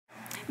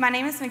My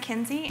name is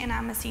McKenzie and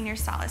I'm a senior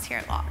stylist here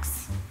at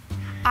Locks.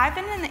 I've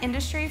been in the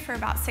industry for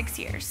about 6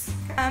 years.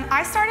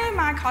 I started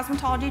my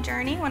cosmetology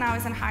journey when I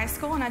was in high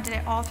school, and I did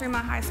it all through my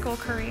high school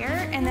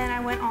career, and then I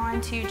went on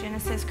to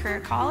Genesis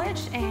Career College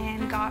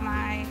and got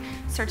my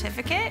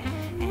certificate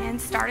and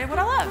started what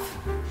I love.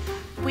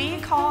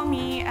 We call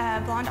me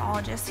a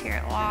blondologist here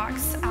at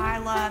Locks. I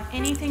love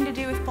anything to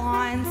do with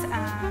blondes,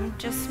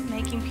 just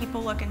making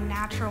people look a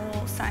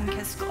natural,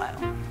 sun-kissed glow.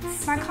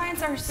 My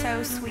clients are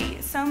so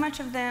sweet. So much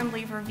of them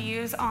leave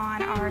reviews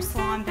on our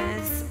Salon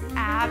Biz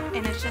app,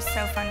 and it's just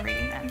so fun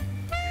reading them.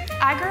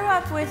 I grew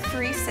up with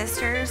 3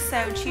 sisters,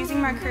 so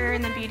choosing my career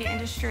in the beauty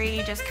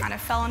industry just kind of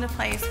fell into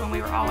place when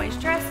we were always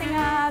dressing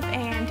up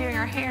and doing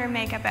our hair and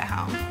makeup at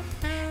home.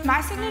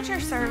 My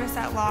signature service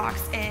at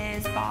Locks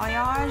is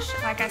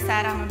balayage. Like I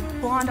said, I'm a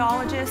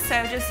blondologist,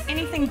 so just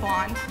anything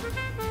blonde.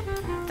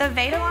 The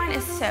Veda line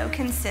is so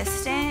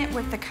consistent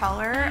with the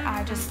color.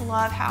 I just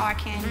love how I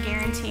can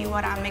guarantee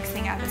what I'm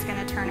mixing up is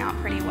going to turn out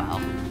pretty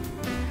well.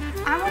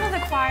 I'm one of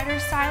the quieter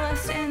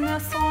stylists in the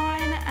salon,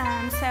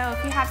 so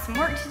if you have some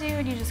work to do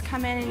and you just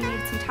come in and you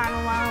need some time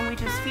alone, we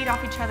just feed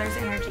off each other's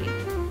energy.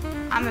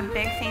 I'm a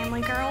big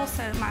family girl,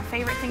 so my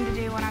favorite thing to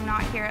do when I'm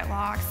not here at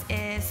Locks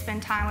is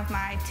spend time with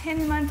my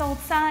 10-month-old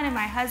son and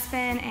my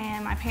husband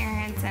and my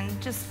parents and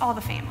just all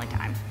the family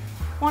time.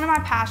 One of my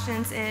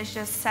passions is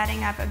just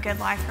setting up a good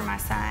life for my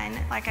son.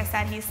 Like I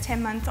said, he's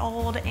 10 months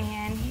old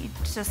and he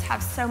just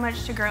has so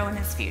much to grow in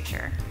his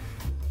future.